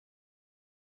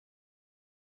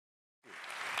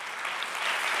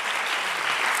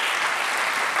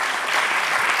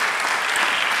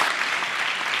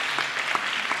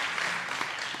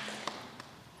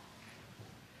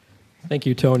Thank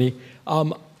you, Tony.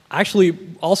 I actually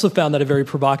also found that a very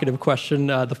provocative question,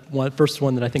 the first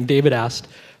one that I think David asked.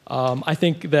 I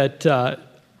think that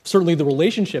certainly the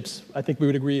relationships, I think we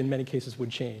would agree in many cases, would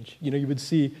change. You know, you would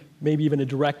see maybe even a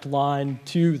direct line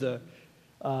to the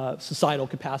societal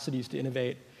capacities to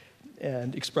innovate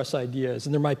and express ideas.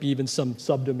 And there might be even some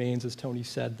subdomains, as Tony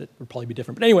said, that would probably be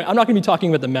different. But anyway, I'm not going to be talking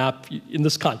about the map in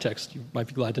this context. You might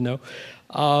be glad to know.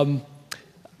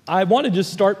 I want to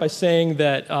just start by saying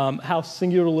that how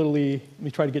singularly, let me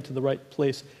try to get to the right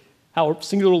place, how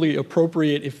singularly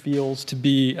appropriate it feels to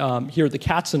be here at the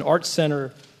Katzen Arts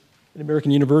Center at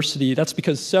American University. That's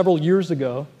because several years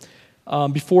ago,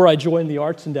 before I joined the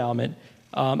Arts Endowment,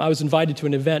 I was invited to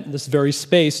an event in this very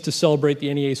space to celebrate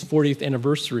the NEA's 40th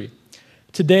anniversary.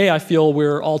 Today, I feel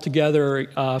we're all together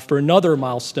for another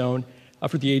milestone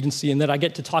for the agency, and that I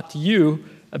get to talk to you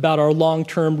about our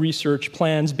long-term research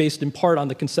plans based in part on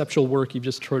the conceptual work you've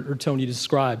just heard Tony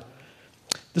describe.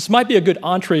 This might be a good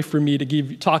entree for me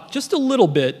to talk just a little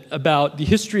bit about the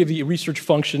history of the research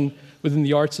function within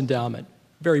the Arts Endowment,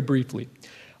 very briefly.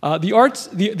 The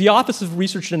Office of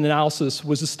Research and Analysis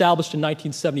was established in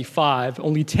 1975,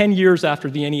 only 10 years after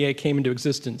the NEA came into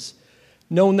existence.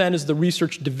 Known then as the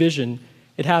Research Division,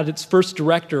 it had its first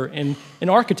director, an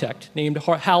architect named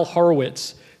Hal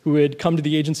Horowitz, who had come to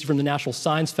the agency from the National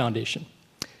Science Foundation.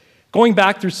 Going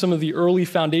back through some of the early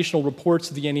foundational reports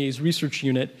of the NEA's research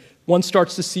unit, one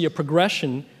starts to see a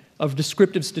progression of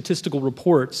descriptive statistical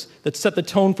reports that set the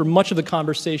tone for much of the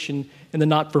conversation in the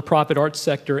not-for-profit arts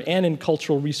sector and in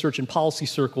cultural research and policy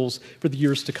circles for the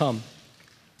years to come.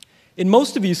 In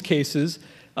most of these cases,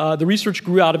 the research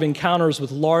grew out of encounters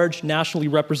with large, nationally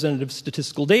representative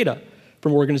statistical data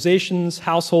from organizations,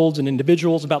 households, and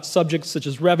individuals about subjects such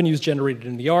as revenues generated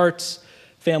in the arts,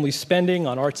 family spending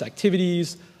on arts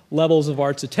activities, levels of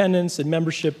arts attendance, and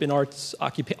membership in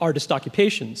artist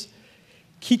occupations.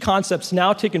 Key concepts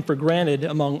now taken for granted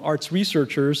among arts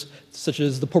researchers, such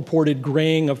as the purported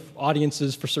graying of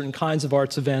audiences for certain kinds of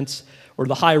arts events, or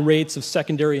the high rates of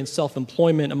secondary and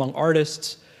self-employment among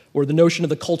artists, or the notion of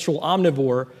the cultural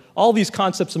omnivore, all these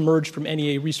concepts emerged from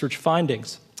NEA research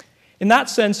findings. In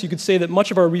that sense, you could say that much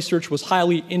of our research was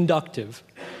highly inductive,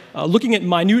 looking at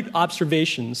minute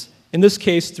observations, in this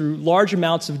case through large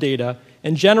amounts of data,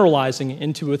 and generalizing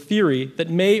into a theory that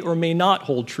may or may not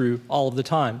hold true all of the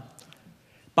time.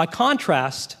 By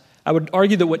contrast, I would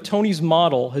argue that what Tony's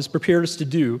model has prepared us to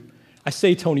do, I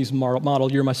say Tony's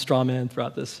model, you're my straw man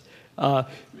throughout this,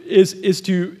 is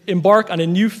to embark on a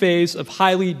new phase of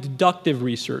highly deductive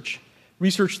research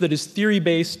that is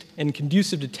theory-based and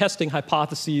conducive to testing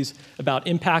hypotheses about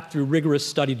impact through rigorous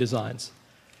study designs.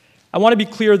 I want to be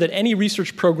clear that any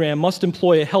research program must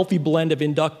employ a healthy blend of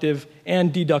inductive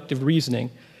and deductive reasoning.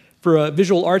 For a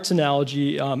visual arts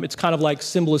analogy, it's kind of like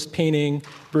symbolist painting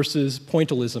versus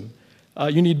pointillism.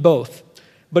 You need both.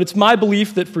 But it's my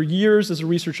belief that for years as a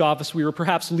research office, we were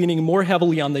perhaps leaning more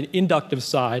heavily on the inductive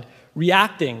side,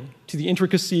 reacting to the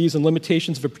intricacies and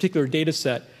limitations of a particular data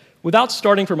set, without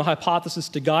starting from a hypothesis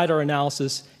to guide our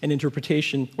analysis and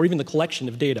interpretation, or even the collection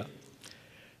of data.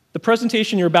 The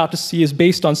presentation you're about to see is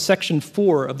based on section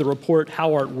 4 of the report,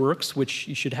 How Art Works, which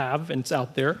you should have, and it's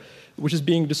out there, which is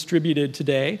being distributed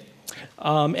today,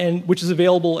 and which is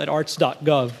available at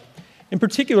arts.gov. In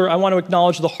particular, I want to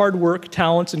acknowledge the hard work,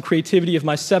 talents, and creativity of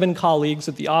my 7 colleagues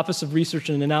at the Office of Research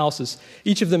and Analysis.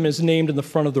 Each of them is named in the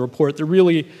front of the report. They're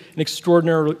really an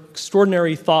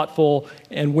extraordinary, thoughtful,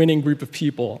 and winning group of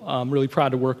people. I'm really proud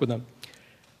to work with them.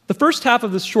 The first half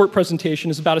of this short presentation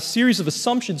is about a series of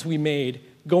assumptions we made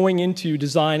going into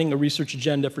designing a research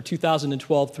agenda for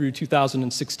 2012 through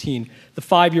 2016, the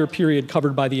 5-year period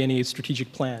covered by the NEA's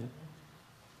strategic plan.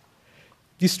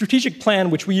 The strategic plan,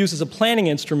 which we use as a planning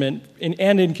instrument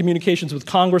and in communications with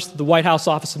Congress, the White House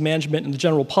Office of Management, and the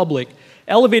general public,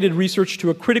 elevated research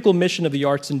to a critical mission of the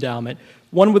Arts Endowment,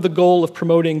 one with the goal of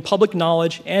promoting public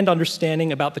knowledge and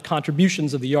understanding about the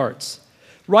contributions of the arts.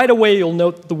 Right away, you'll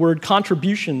note the word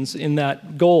contributions in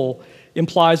that goal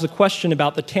implies a question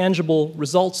about the tangible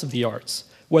results of the arts,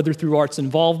 whether through arts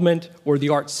involvement or the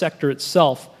arts sector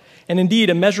itself. And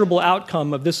indeed, a measurable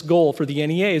outcome of this goal for the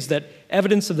NEA is that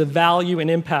evidence of the value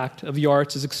and impact of the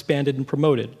arts is expanded and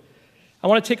promoted. I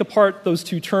want to take apart those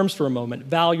two terms for a moment,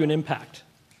 value and impact.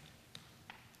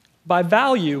 By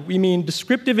value, we mean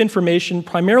descriptive information,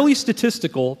 primarily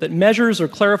statistical, that measures or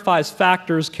clarifies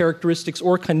factors, characteristics,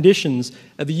 or conditions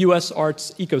of the U.S.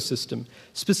 arts ecosystem,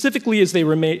 specifically as they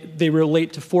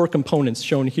relate to 4 components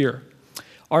shown here: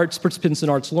 arts participants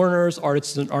and arts learners,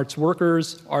 artists and arts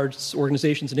workers, arts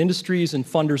organizations and industries, and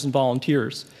funders and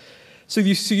volunteers. So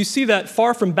you see that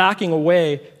far from backing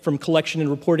away from collection and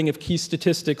reporting of key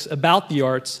statistics about the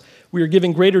arts, we are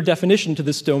giving greater definition to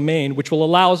this domain, which will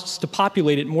allow us to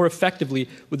populate it more effectively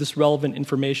with this relevant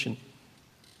information.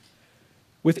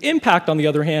 With impact, on the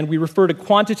other hand, we refer to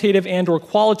quantitative and/or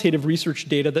qualitative research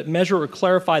data that measure or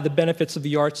clarify the benefits of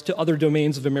the arts to other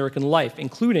domains of American life,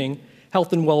 including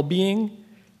health and well-being,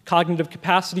 cognitive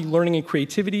capacity, learning and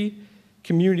creativity,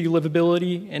 community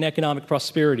livability, and economic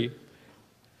prosperity.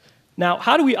 Now,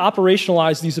 how do we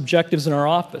operationalize these objectives in our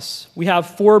office? We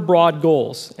have 4 broad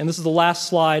goals, and this is the last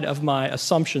slide of my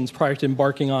assumptions prior to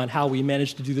embarking on how we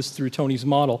managed to do this through Tony's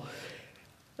model.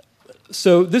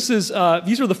 So these are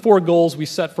the 4 goals we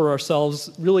set for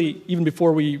ourselves, really even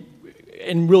before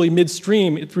and really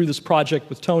midstream through this project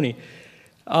with Tony.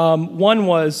 One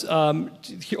was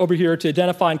over here to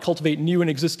identify and cultivate new and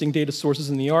existing data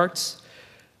sources in the arts.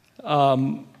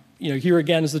 Here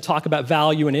again is the talk about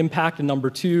value and impact in number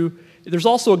 2. There's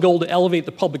also a goal to elevate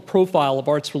the public profile of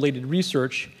arts-related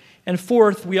research. And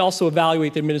 4th, we also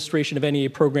evaluate the administration of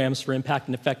NEA programs for impact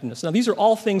and effectiveness. Now, these are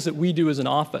all things that we do as an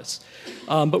office.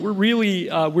 But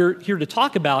we're here to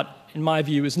talk about, in my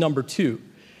view, is number 2.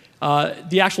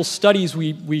 The actual studies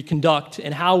we conduct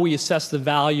and how we assess the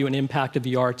value and impact of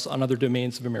the arts on other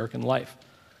domains of American life.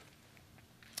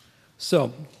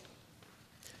 So,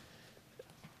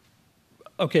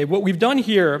 okay, what we've done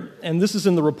here, and this is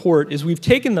in the report, is we've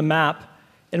taken the map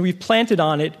and we've planted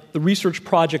on it the research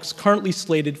projects currently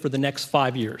slated for the next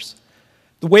 5 years.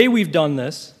 The way we've done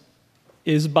this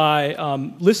is by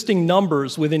listing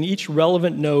numbers within each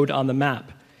relevant node on the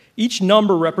map. Each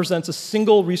number represents a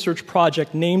single research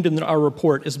project named in our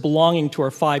report as belonging to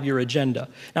our 5-year agenda.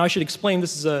 Now, I should explain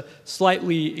this is a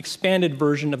slightly expanded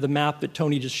version of the map that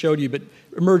Tony just showed you, but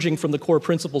emerging from the core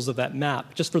principles of that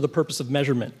map, just for the purpose of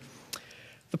measurement.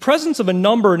 The presence of a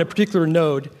number in a particular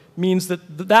node means that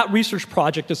that research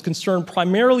project is concerned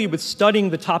primarily with studying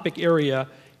the topic area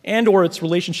and/or its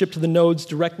relationship to the nodes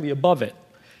directly above it.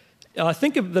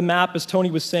 Think of the map, as Tony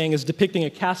was saying, as depicting a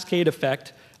cascade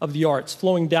effect of the arts,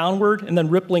 flowing downward and then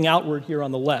rippling outward here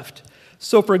on the left.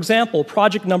 So, for example,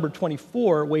 project number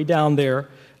 24, way down there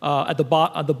at the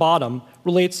bottom,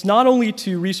 relates not only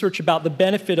to research about the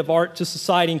benefit of art to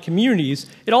society and communities,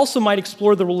 it also might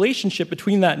explore the relationship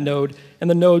between that node and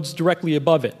the nodes directly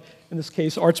above it, in this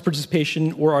case, arts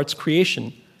participation or arts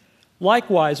creation.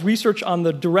 Likewise, research on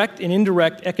the direct and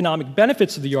indirect economic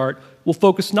benefits of the art will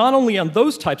focus not only on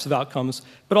those types of outcomes,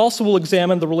 but also will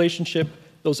examine the relationship,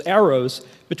 those arrows,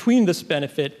 between this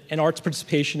benefit and arts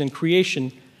participation and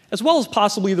creation, as well as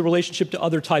possibly the relationship to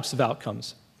other types of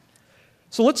outcomes.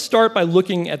 So let's start by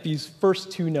looking at these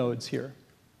first 2 nodes here.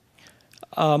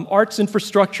 Arts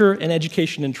infrastructure and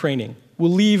education and training.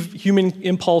 We'll leave human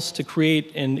impulse to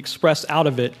create and express out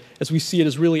of it, as we see it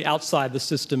as really outside the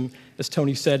system, as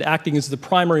Tony said, acting as the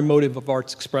primary motive of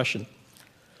arts expression.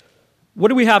 What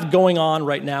do we have going on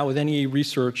right now with NEA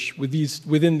research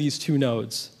within these 2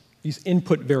 nodes, these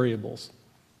input variables?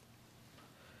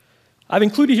 I've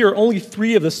included here only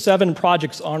 3 of the 7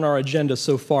 projects on our agenda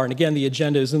so far, and again, the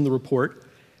agenda is in the report.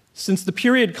 Since the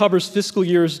period covers fiscal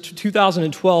years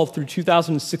 2012 through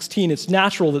 2016, it's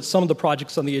natural that some of the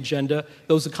projects on the agenda,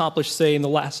 those accomplished, say, in the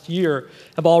last year,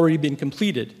 have already been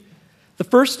completed. The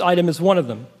first item is one of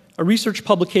them, a research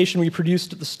publication we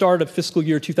produced at the start of fiscal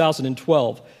year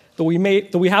 2012. Though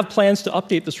we have plans to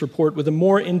update this report with a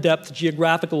more in-depth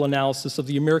geographical analysis of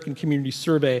the American Community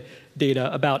Survey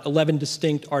data about 11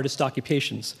 distinct artist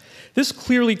occupations. This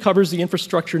clearly covers the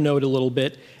infrastructure node a little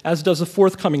bit, as does a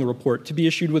forthcoming report to be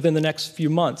issued within the next few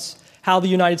months, How the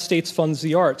United States Funds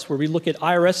the Arts, where we look at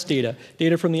IRS data,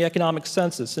 data from the economic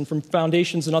census, and from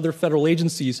foundations and other federal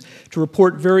agencies to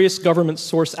report various government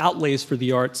source outlays for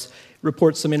the arts,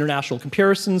 report some international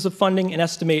comparisons of funding, and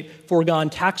estimate foregone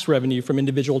tax revenue from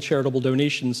individual charitable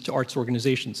donations to arts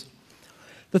organizations.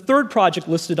 The third project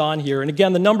listed on here, and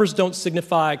again, the numbers don't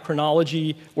signify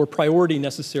chronology or priority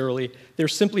necessarily, they're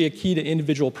simply a key to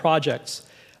individual projects.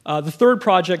 The third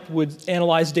project would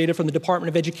analyze data from the Department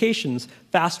of Education's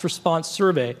Fast Response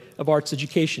Survey of Arts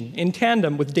Education, in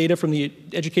tandem with data from the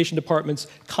Education Department's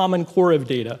Common Core of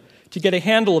data, to get a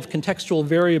handle of contextual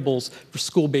variables for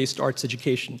school-based arts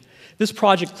education. This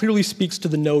project clearly speaks to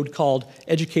the node called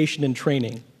Education and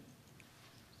Training.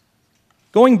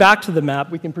 Going back to the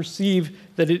map, we can perceive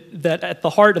that at the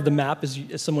heart of the map,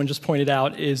 as someone just pointed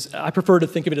out, is, I prefer to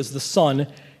think of it as the sun,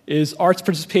 is arts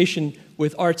participation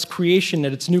with arts creation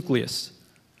at its nucleus.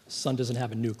 The sun doesn't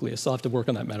have a nucleus, I'll have to work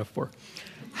on that metaphor.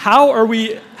 How are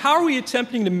we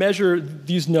attempting to measure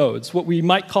these nodes, what we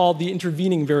might call the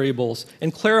intervening variables,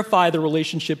 and clarify the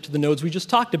relationship to the nodes we just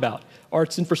talked about,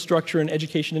 arts infrastructure and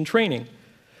education and training?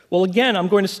 Well, again, I'm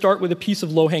going to start with a piece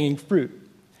of low-hanging fruit.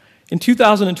 In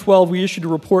 2012, we issued a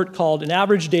report called An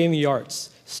Average Day in the Arts,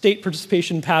 State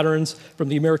Participation Patterns from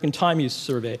the American Time Use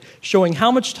Survey, showing how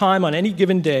much time on any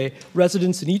given day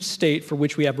residents in each state for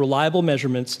which we have reliable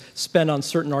measurements spend on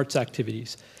certain arts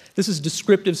activities. This is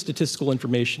descriptive statistical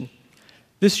information.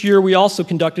 This year, we also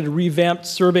conducted a revamped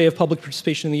survey of public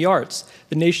participation in the arts,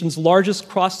 the nation's largest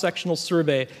cross-sectional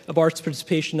survey of arts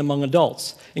participation among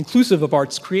adults, inclusive of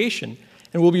arts creation.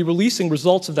 And we'll be releasing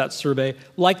results of that survey,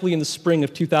 likely in the spring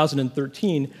of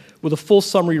 2013, with a full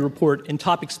summary report and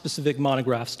topic-specific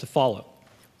monographs to follow.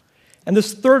 And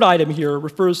this third item here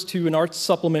refers to an arts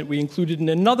supplement we included in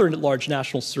another large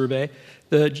national survey,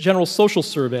 the General Social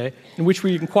Survey, in which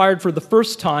we inquired for the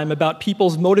first time about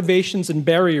people's motivations and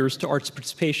barriers to arts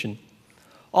participation.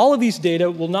 All of these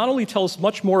data will not only tell us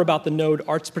much more about the node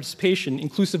arts participation,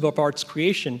 inclusive of arts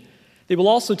creation, they will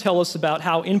also tell us about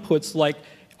how inputs like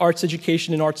arts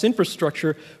education and arts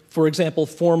infrastructure, for example,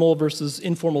 formal versus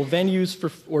informal venues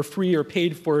or free or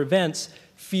paid for events,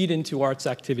 feed into arts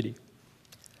activity.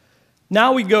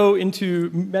 Now we go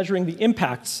into measuring the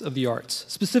impacts of the arts,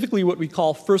 specifically what we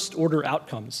call first-order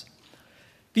outcomes.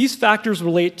 These factors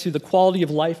relate to the quality of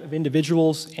life of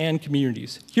individuals and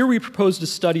communities. Here we propose to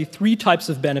study 3 types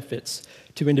of benefits: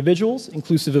 to individuals,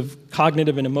 inclusive of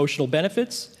cognitive and emotional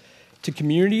benefits; to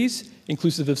communities,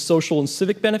 inclusive of social and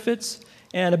civic benefits;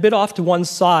 and a bit off to one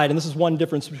side, and this is one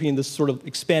difference between this sort of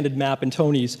expanded map and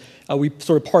Tony's, we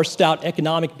sort of parsed out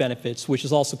economic benefits, which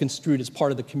is also construed as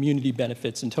part of the community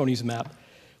benefits in Tony's map,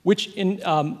 which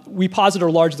we posit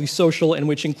are largely social and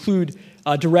which include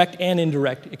direct and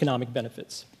indirect economic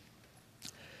benefits.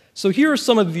 So here are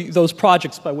some of those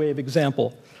projects by way of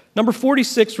example. Number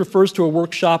 46 refers to a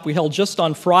workshop we held just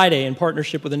on Friday in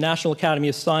partnership with the National Academy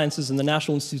of Sciences and the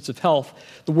National Institutes of Health,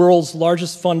 the world's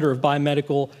largest funder of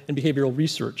biomedical and behavioral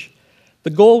research. The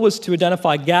goal was to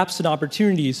identify gaps and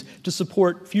opportunities to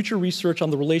support future research on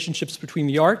the relationships between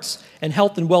the arts and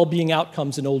health and well-being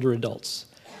outcomes in older adults.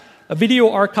 A video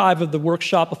archive of the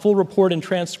workshop, a full report and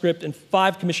transcript, and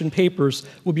 5 commissioned papers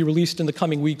will be released in the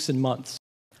coming weeks and months.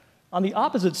 On the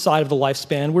opposite side of the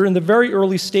lifespan, we're in the very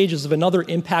early stages of another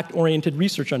impact-oriented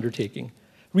research undertaking.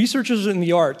 Researchers in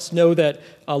the arts know that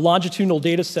longitudinal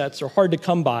data sets are hard to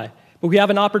come by, but we have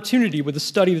an opportunity with a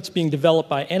study that's being developed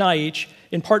by NIH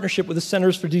in partnership with the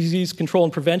Centers for Disease Control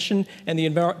and Prevention and the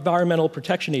Environmental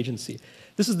Protection Agency.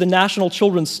 This is the National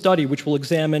Children's Study, which will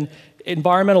examine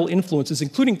environmental influences,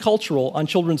 including cultural, on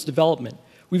children's development.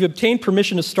 We've obtained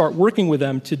permission to start working with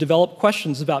them to develop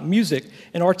questions about music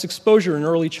and arts exposure in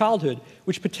early childhood,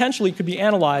 which potentially could be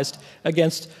analyzed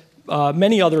against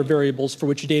many other variables for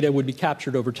which data would be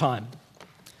captured over time.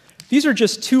 These are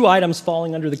just 2 items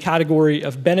falling under the category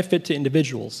of benefit to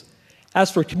individuals.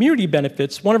 As for community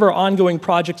benefits, one of our ongoing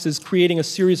projects is creating a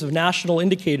series of national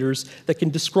indicators that can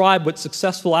describe what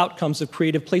successful outcomes of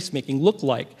creative placemaking look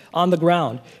like on the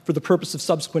ground for the purpose of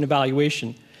subsequent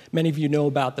evaluation. Many of you know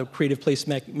about the creative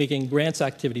placemaking grants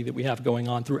activity that we have going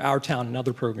on through Our Town and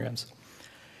other programs.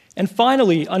 And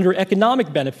finally, under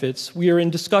economic benefits, we are in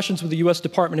discussions with the U.S.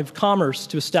 Department of Commerce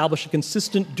to establish a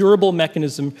consistent, durable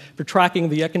mechanism for tracking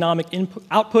the economic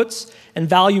outputs and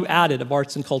value added of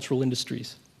arts and cultural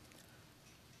industries.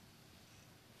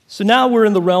 So now we're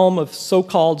in the realm of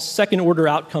so-called second-order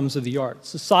outcomes of the arts,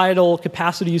 societal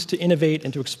capacities to innovate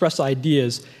and to express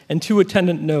ideas, and 2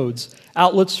 attendant nodes,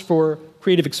 outlets for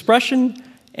creative expression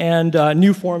and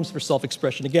new forms for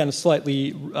self-expression. Again, a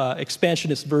slightly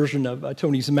expansionist version of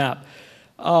Tony's map.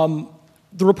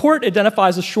 The report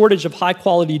identifies a shortage of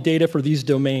high-quality data for these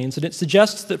domains, and it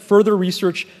suggests that further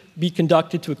research be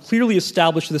conducted to clearly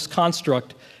establish this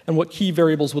construct and what key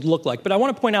variables would look like. But I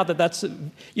want to point out that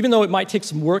even though it might take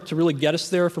some work to really get us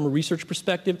there from a research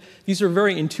perspective, these are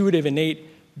very intuitive,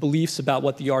 innate beliefs about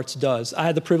what the arts does. I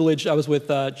had the privilege, I was with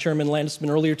Chairman Landesman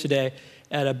earlier today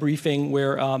at a briefing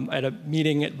where, at a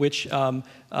meeting at which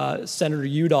Senator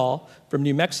Udall from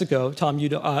New Mexico, Tom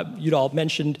Udall,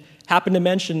 happened to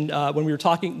mention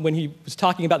when he was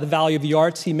talking about the value of the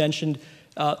arts, he mentioned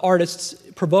artists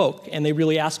provoke and they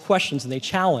really ask questions and they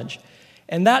challenge.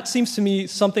 And that seems to me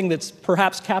something that's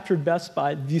perhaps captured best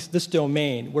by this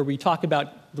domain, where we talk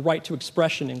about the right to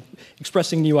expression and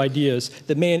expressing new ideas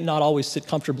that may not always sit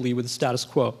comfortably with the status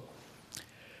quo.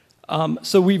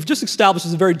 So we've just established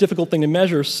it's a very difficult thing to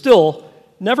measure. Still,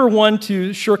 never one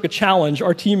to shirk a challenge,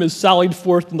 our team has sallied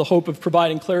forth in the hope of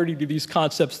providing clarity to these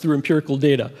concepts through empirical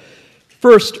data.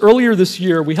 First, earlier this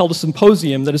year, we held a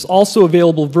symposium that is also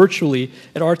available virtually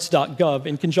at arts.gov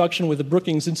in conjunction with the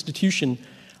Brookings Institution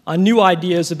on new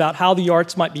ideas about how the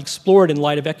arts might be explored in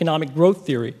light of economic growth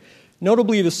theory.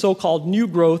 notably the so-called new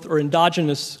growth or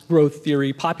endogenous growth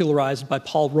theory popularized by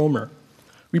Paul Romer.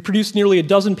 We produced nearly a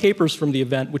dozen papers from the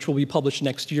event, which will be published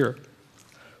next year.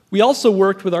 We also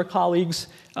worked with our colleagues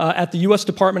at the U.S.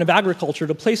 Department of Agriculture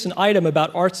to place an item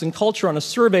about arts and culture on a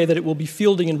survey that it will be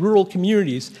fielding in rural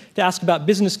communities to ask about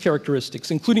business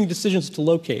characteristics, including decisions to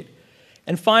locate.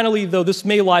 And finally, though this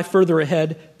may lie further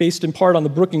ahead, based in part on the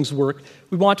Brookings work,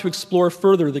 we want to explore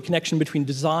further the connection between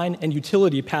design and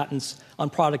utility patents on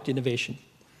product innovation.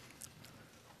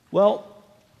 Well,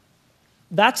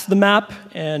 that's the map,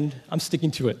 and I'm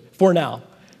sticking to it for now.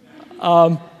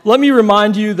 Let me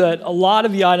remind you that a lot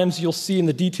of the items you'll see in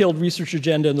the detailed research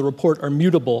agenda in the report are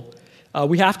mutable.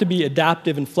 We have to be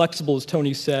adaptive and flexible, as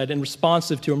Tony said, and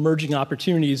responsive to emerging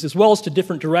opportunities, as well as to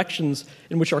different directions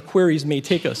in which our queries may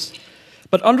take us.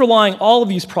 But underlying all of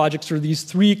these projects are these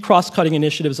three cross-cutting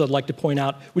initiatives I'd like to point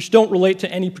out, which don't relate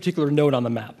to any particular node on the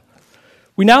map.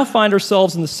 We now find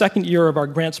ourselves in the second year of our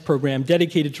grants program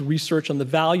dedicated to research on the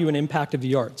value and impact of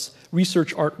the arts,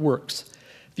 Research Art Works.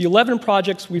 The 11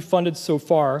 projects we've funded so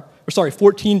far,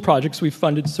 14 projects we've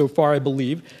funded so far, I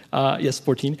believe, yes,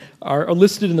 14, are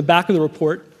listed in the back of the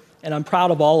report, and I'm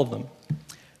proud of all of them.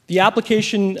 The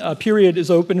application period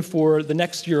is open for the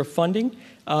next year of funding.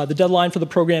 The deadline for the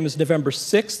program is November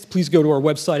 6th. Please go to our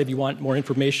website if you want more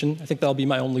information. I think that'll be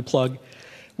my only plug.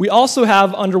 We also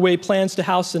have underway plans to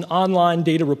house an online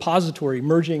data repository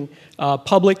merging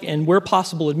public and, where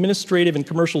possible, administrative and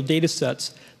commercial data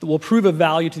sets that will prove of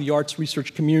value to the arts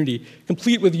research community,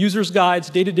 complete with users' guides,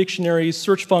 data dictionaries,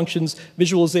 search functions,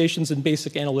 visualizations, and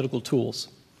basic analytical tools.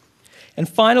 And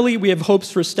finally, we have hopes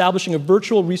for establishing a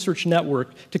virtual research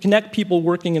network to connect people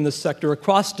working in this sector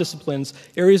across disciplines,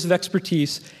 areas of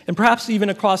expertise, and perhaps even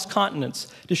across continents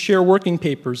to share working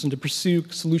papers and to pursue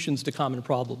solutions to common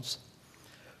problems.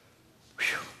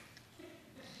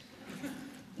 Whew.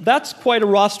 That's quite a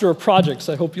roster of projects,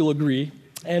 I hope you'll agree.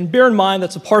 And bear in mind,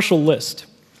 that's a partial list.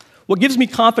 What gives me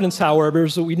confidence, however,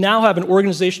 is that we now have an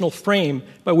organizational frame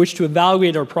by which to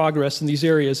evaluate our progress in these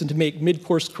areas and to make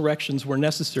mid-course corrections where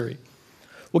necessary.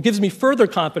 What gives me further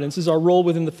confidence is our role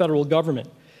within the federal government.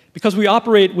 Because we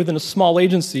operate within a small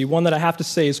agency, one that I have to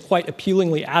say is quite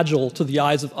appealingly agile to the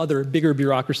eyes of other bigger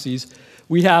bureaucracies,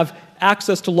 we have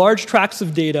access to large tracts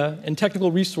of data and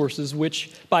technical resources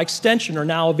which, by extension, are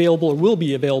now available or will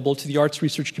be available to the arts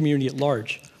research community at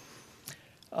large.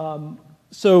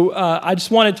 I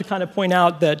just wanted to kind of point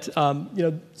out that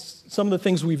some of the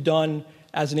things we've done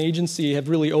as an agency have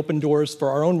really opened doors for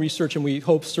our own research, and we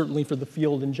hope certainly for the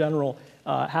field in general.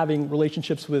 Having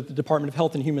relationships with the Department of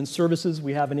Health and Human Services.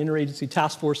 We have an interagency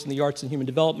task force in the arts and human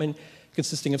development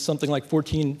consisting of something like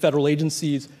 14 federal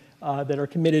agencies that are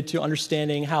committed to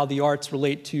understanding how the arts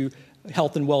relate to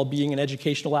health and well-being and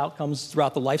educational outcomes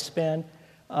throughout the lifespan.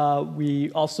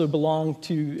 We also belong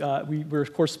to, we're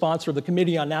of course sponsor of the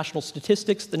Committee on National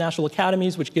Statistics, the National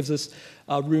Academies, which gives us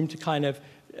room to kind of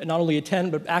not only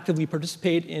attend but actively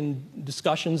participate in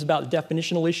discussions about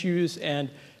definitional issues and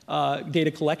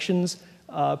data collections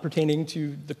pertaining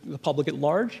to the public at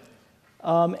large.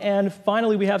 And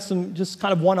finally, we have some just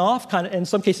kind of one-off, in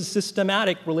some cases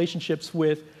systematic relationships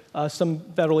with some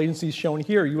federal agencies shown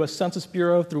here, U.S. Census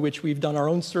Bureau, through which we've done our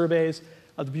own surveys,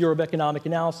 the Bureau of Economic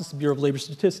Analysis, the Bureau of Labor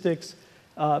Statistics,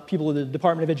 people at the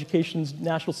Department of Education's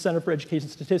National Center for Education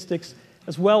Statistics,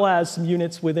 as well as some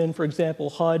units within, for example,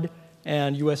 HUD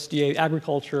and USDA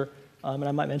Agriculture, and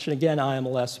I might mention again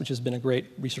IMLS, which has been a great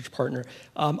research partner.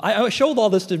 I showed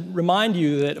all this to remind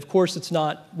you that, of course, it's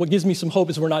not, what gives me some hope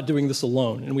is we're not doing this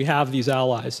alone, and we have these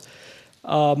allies.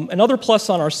 Another plus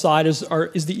on our side is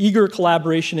the eager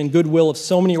collaboration and goodwill of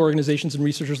so many organizations and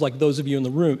researchers like those of you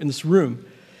in this room.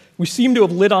 We seem to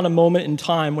have lit on a moment in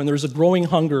time when there's a growing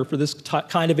hunger for this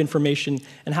kind of information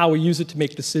and how we use it to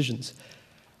make decisions.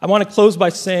 I want to close by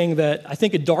saying that I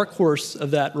think a dark horse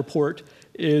of that report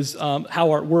is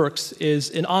How Art Works, is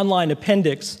an online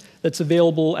appendix that's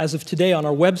available as of today on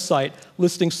our website,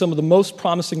 listing some of the most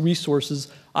promising resources,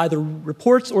 either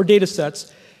reports or data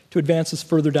sets, to advance us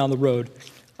further down the road.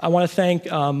 I want to thank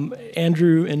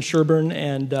Andrew and Sherburne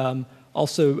and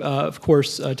also, of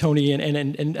course, Tony,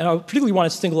 and I particularly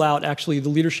want to single out, actually, the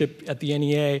leadership at the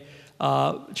NEA,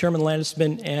 Chairman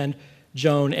Landesman and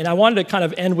Joan. And I wanted to kind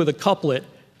of end with a couplet,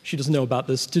 she doesn't know about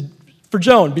this, for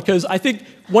Joan, because I think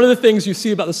one of the things you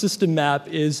see about the system map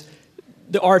is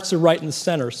the arts are right in the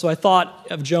center. So I thought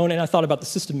of Joan and I thought about the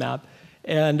system map,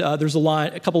 and there's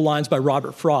a couple lines by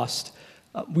Robert Frost.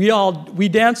 We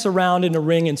dance around in a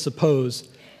ring and suppose,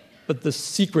 but the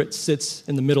secret sits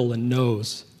in the middle and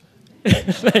knows.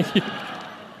 Thank you.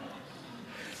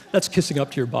 That's kissing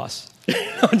up to your boss.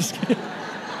 I'm just kidding.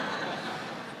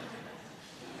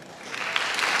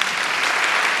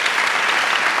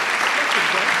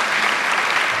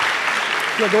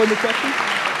 Should I go into questions?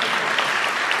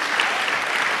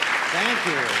 Thank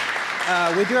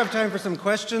you. We do have time for some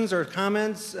questions or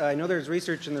comments. I know there's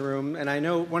research in the room, and I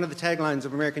know one of the taglines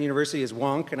of American University is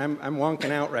wonk, and I'm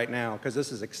wonking out right now because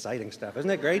this is exciting stuff. Isn't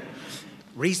that great?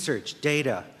 Research,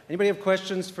 data. Anybody have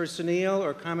questions for Sunil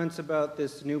or comments about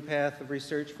this new path of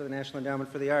research for the National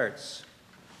Endowment for the Arts?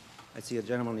 I see a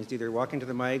gentleman, he's either walking to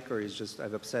the mic or he's just,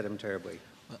 I've upset him terribly.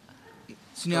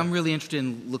 Sunil, I'm really interested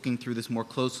in looking through this more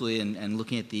closely and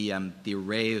looking at the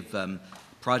array of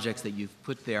projects that you've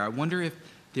put there. I wonder if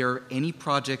there are any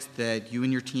projects that you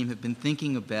and your team have been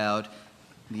thinking about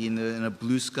in a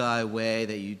blue sky way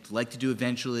that you'd like to do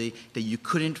eventually that you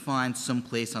couldn't find some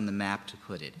place on the map to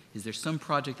put it. Is there some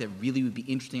project that really would be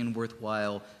interesting and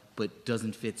worthwhile but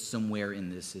doesn't fit somewhere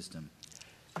in this system?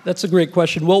 That's a great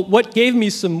question. Well, what gave me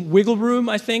some wiggle room,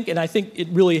 I think, and I think it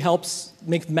really helps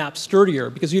make the map sturdier,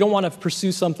 because you don't want to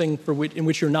pursue something in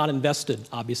which you're not invested,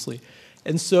 obviously.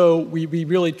 And so we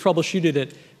really troubleshooted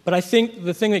it. But I think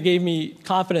the thing that gave me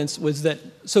confidence was that,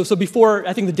 so before,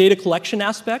 I think the data collection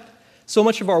aspect, so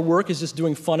much of our work is just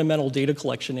doing fundamental data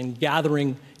collection and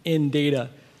gathering in data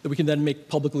that we can then make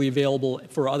publicly available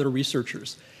for other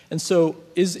researchers. And so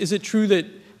is it true that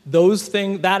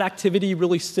that activity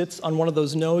really sits on one of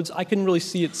those nodes? I couldn't really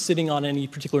see it sitting on any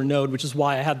particular node, which is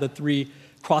why I had the 3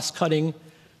 cross-cutting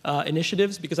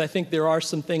initiatives, because I think there are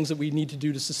some things that we need to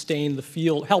do to sustain the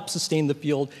field, help sustain the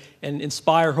field, and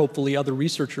inspire, hopefully, other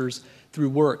researchers through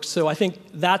work. So I think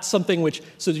that's something which,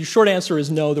 so the short answer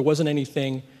is no, there wasn't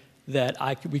anything that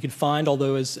we could find,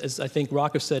 although as I think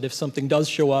Rocco said, if something does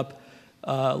show up,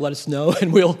 let us know,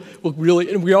 and we'll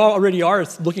really, and we already are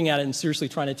looking at it and seriously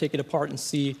trying to take it apart and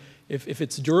see if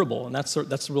it's durable, and that's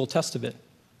the real test of it.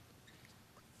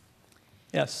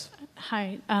 Yes.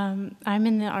 Hi, I'm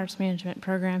in the arts management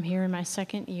program here in my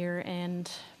 2nd year, and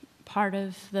part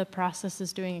of the process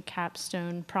is doing a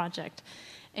capstone project.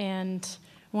 And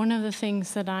one of the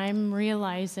things that I'm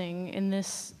realizing in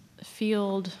this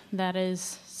field that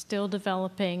is still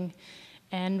developing,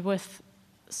 and with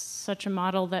such a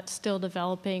model that's still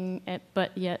developing,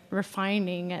 but yet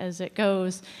refining as it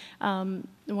goes,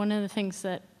 one of the things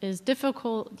that is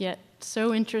difficult yet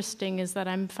so interesting is that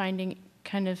I'm finding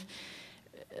kind of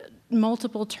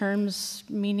multiple terms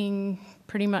meaning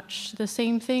pretty much the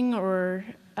same thing, or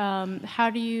how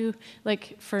do you,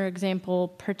 like, for example,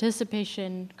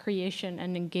 participation, creation,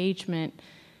 and engagement,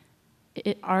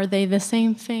 are they the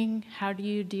same thing? How do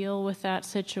you deal with that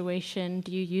situation?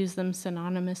 Do you use them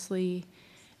synonymously?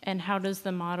 And how does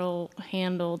the model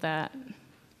handle that?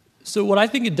 So what I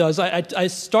think it does, I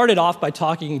started off by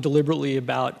talking deliberately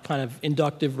about kind of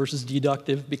inductive versus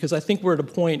deductive, because I think we're at a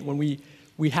point when we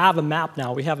have a map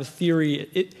now, we have a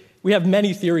theory. We have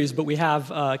many theories, but we have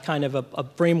kind of a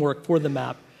framework for the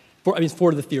map, for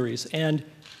the theories. And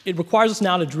it requires us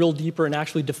now to drill deeper and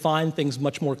actually define things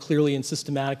much more clearly and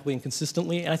systematically and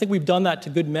consistently. And I think we've done that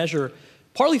to good measure,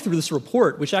 partly through this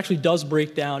report, which actually does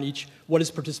break down what is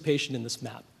participation in this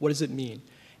map? What does it mean?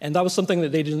 And that was something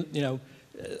that they didn't,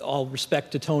 all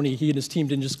respect to Tony, he and his team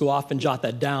didn't just go off and jot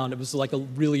that down. It was like a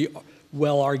really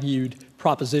well-argued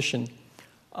proposition.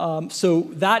 So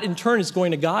that, in turn, is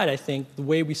going to guide, I think, the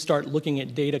way we start looking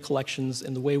at data collections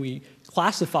and the way we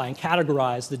classify and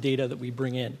categorize the data that we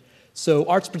bring in. So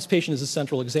arts participation is a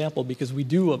central example, because we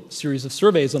do a series of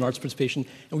surveys on arts participation,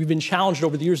 and we've been challenged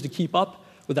over the years to keep up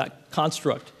with that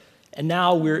construct. And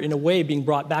now we're, in a way, being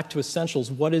brought back to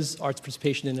essentials. What is arts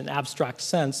participation in an abstract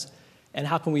sense, and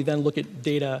how can we then look at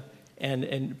data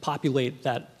and populate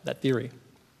that theory?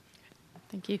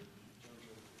 Thank you.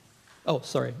 Oh,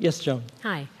 sorry. Yes, Joan.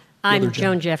 Hi. I'm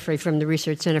Joan Jeffrey from the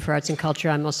Research Center for Arts and Culture.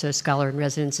 I'm also a scholar in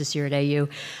residence this year at AU.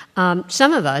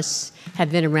 Some of us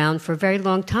have been around for a very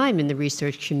long time in the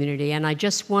research community, and I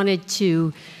just wanted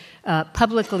to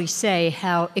publicly say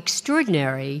how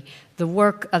extraordinary the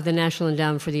work of the National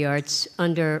Endowment for the Arts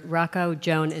under Rocco,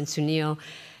 Joan, and Sunil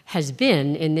has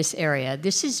been in this area.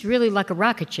 This is really like a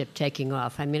rocket ship taking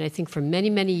off. I mean, I think for many,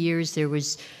 many years there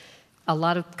was a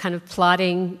lot of kind of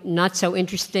plodding, not so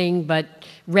interesting, but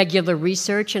regular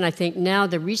research. And I think now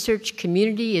the research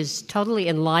community is totally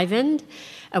enlivened,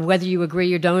 whether you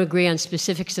agree or don't agree on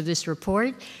specifics of this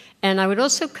report. And I would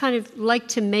also kind of like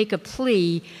to make a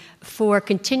plea for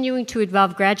continuing to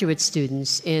involve graduate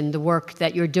students in the work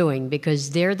that you're doing, because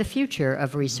they're the future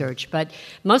of research. But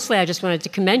mostly I just wanted to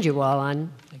commend you all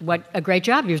on what a great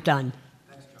job you've done.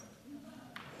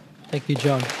 Thank you,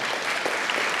 Joan.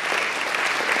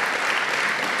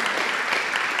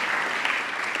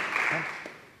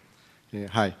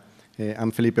 Hi,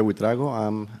 I'm Felipe Huitrago.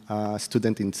 I'm a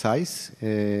student in SAIS,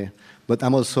 but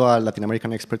I'm also a Latin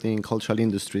American expert in cultural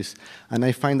industries. And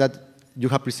I find that you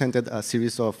have presented a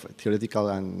series of theoretical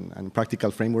and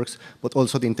practical frameworks, but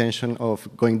also the intention of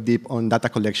going deep on data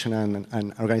collection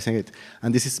and organizing it.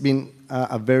 And this has been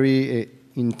a very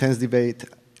intense debate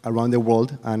around the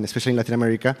world, and especially in Latin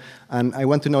America. And I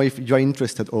want to know if you are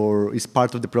interested or is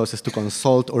part of the process to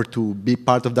consult or to be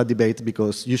part of that debate,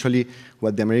 because usually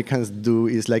what the Americans do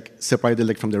is like separate the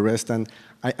leg from the rest. And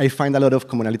I find a lot of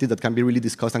commonality that can be really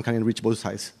discussed and can enrich both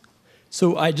sides.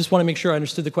 So I just want to make sure I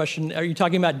understood the question. Are you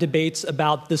talking about debates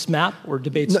about this map or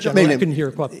debates generally? I couldn't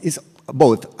hear quite. It's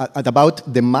both.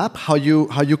 About the map, how you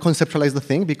conceptualize the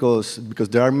thing, because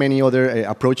there are many other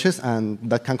approaches and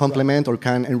that can complement or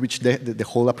can enrich the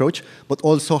whole approach, but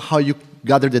also how you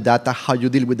gather the data, how you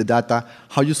deal with the data,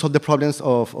 how you solve the problems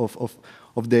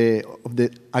of the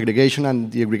aggregation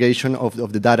and the aggregation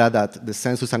of the data that the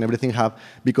census and everything have,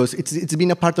 because it's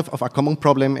been a part of a common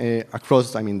problem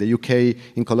across, I mean, the UK,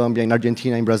 in Colombia, in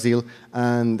Argentina, in Brazil,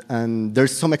 and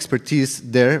there's some expertise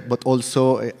there, but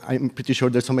also I'm pretty sure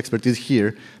there's some expertise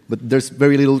here, but there's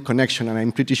very little connection, and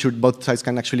I'm pretty sure both sides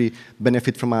can actually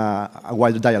benefit from a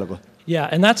wider dialogue. Yeah,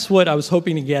 and that's what I was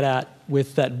hoping to get at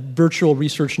with that virtual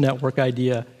research network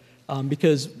idea.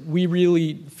 Because we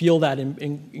really feel that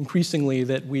increasingly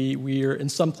that we are in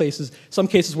some cases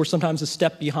we're sometimes a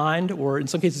step behind, or in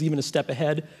some cases even a step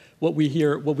ahead. What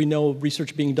we know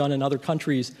research being done in other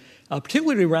countries,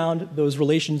 particularly around those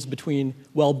relations between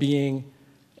well-being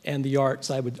and the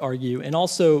arts, I would argue, and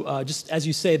also just as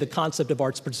you say, the concept of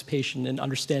arts participation and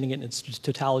understanding it in its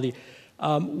totality.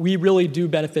 We really do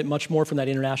benefit much more from that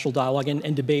international dialogue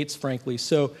and debates, frankly.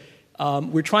 So.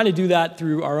 We're trying to do that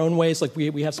through our own ways. Like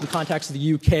we have some contacts in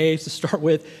the UK to start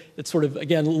with. It's sort of,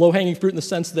 again, low-hanging fruit in the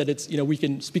sense that it's, we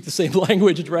can speak the same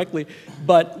language directly.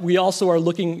 But we also are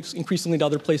looking increasingly to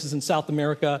other places in South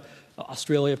America,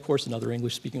 Australia, of course, another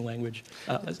English-speaking language,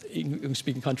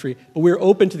 English-speaking country. But we're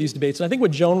open to these debates. And I think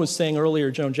what Joan was saying earlier,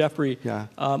 Joan Jeffrey,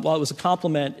 while it was a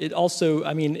compliment, it also,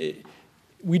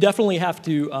 we definitely have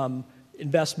to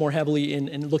invest more heavily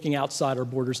in looking outside our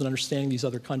borders and understanding these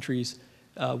other countries'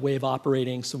 way of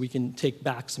operating, so we can take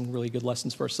back some really good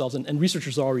lessons for ourselves. And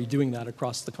researchers are already doing that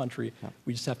across the country. Yeah.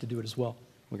 We just have to do it as well.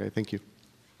 Okay, thank you.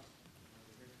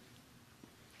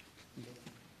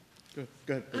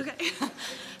 Good. Okay.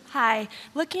 Hi.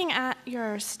 Looking at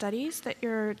your studies that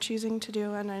you're choosing to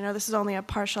do, and I know this is only a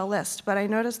partial list, but I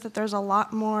noticed that there's a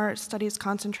lot more studies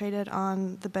concentrated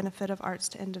on the benefit of arts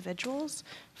to individuals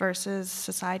versus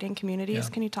society and communities.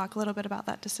 Yeah. Can you talk a little bit about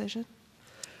that decision?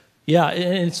 Yeah,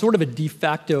 and it's sort of a de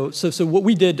facto. So what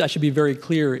we did, I should be very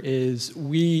clear, is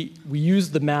we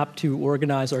used the map to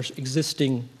organize our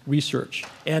existing research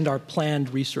and our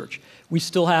planned research. We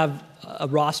still have a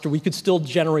roster. We could still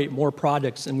generate more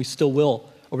projects, and we still will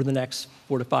over the next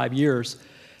 4 to 5 years.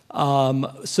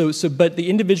 But the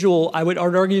individual, I would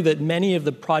argue that many of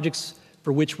the projects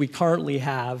for which we currently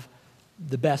have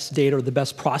the best data or the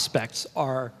best prospects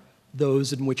are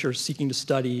those in which are seeking to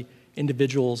study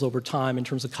individuals over time in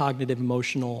terms of cognitive,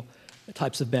 emotional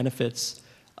types of benefits.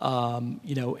 And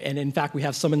in fact, we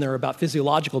have some in there about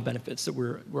physiological benefits that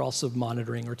we're also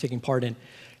monitoring or taking part in.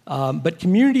 But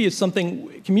community is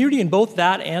community in both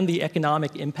that and the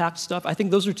economic impact stuff, I think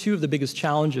those are two of the biggest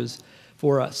challenges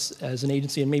for us as an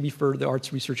agency and maybe for the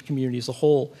arts research community as a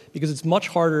whole, because it's much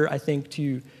harder, I think,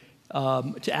 to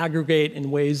aggregate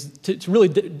in ways, to really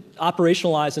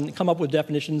operationalize and come up with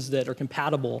definitions that are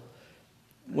compatible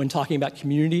when talking about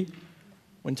community,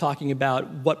 when talking about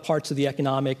what parts of the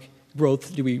economic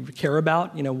growth do we care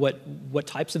about, what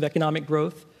types of economic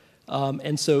growth.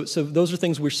 And so those are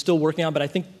things we're still working on, but I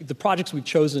think the projects we've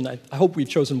chosen, I hope we've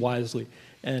chosen wisely,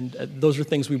 and those are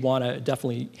things we want to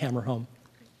definitely hammer home.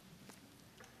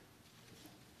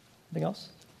 Anything else?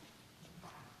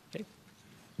 Okay.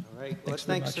 All right, let's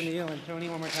thank Sunil and Tony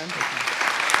one more time.